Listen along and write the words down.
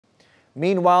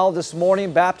Meanwhile, this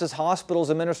morning, Baptist Hospital is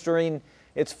administering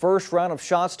its first round of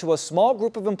shots to a small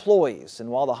group of employees. And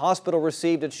while the hospital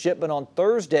received its shipment on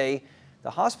Thursday,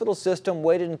 the hospital system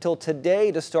waited until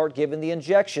today to start giving the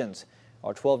injections.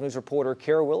 Our 12 News reporter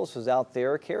Kara Willis was out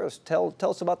there. Kara, tell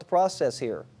us about the process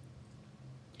here.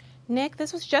 Nick,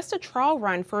 this was just a trial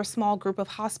run for a small group of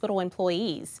hospital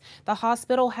employees. The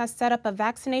hospital has set up a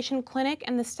vaccination clinic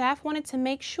and the staff wanted to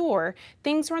make sure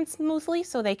things run smoothly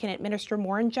so they can administer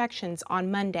more injections on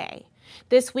Monday.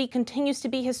 This week continues to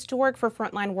be historic for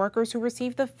frontline workers who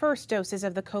received the first doses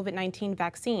of the COVID-19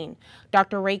 vaccine.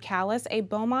 Dr. Callas, a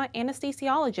Beaumont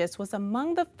anesthesiologist, was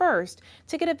among the first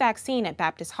to get a vaccine at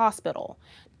Baptist Hospital.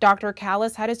 Dr.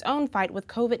 Callas had his own fight with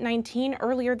COVID-19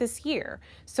 earlier this year,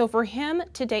 so for him,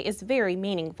 today is very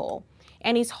meaningful.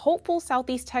 And he's hopeful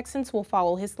Southeast Texans will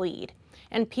follow his lead.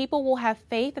 And people will have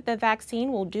faith that the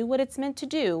vaccine will do what it's meant to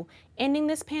do, ending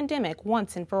this pandemic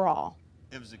once and for all.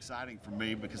 It was exciting for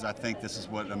me because I think this is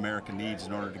what America needs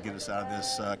in order to get us out of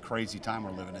this crazy time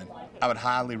we're living in. I would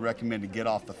highly recommend to get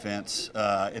off the fence.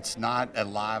 It's not a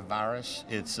live virus.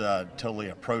 It's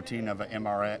totally a protein of an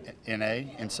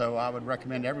mRNA, and so I would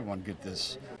recommend everyone get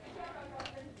this.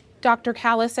 Dr.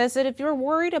 Callas says that if you're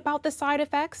worried about the side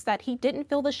effects, that he didn't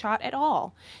feel the shot at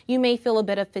all. You may feel a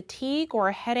bit of fatigue or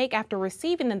a headache after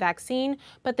receiving the vaccine,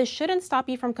 but this shouldn't stop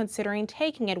you from considering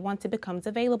taking it once it becomes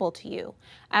available to you.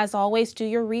 As always, do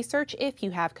your research if you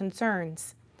have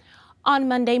concerns. On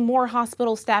Monday, more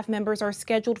hospital staff members are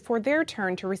scheduled for their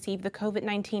turn to receive the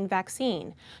COVID-19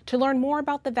 vaccine. To learn more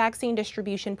about the vaccine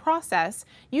distribution process,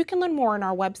 you can learn more on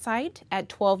our website at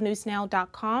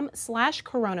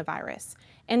 12newsnow.com/coronavirus.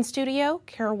 In studio,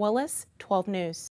 Kara Willis, 12 News.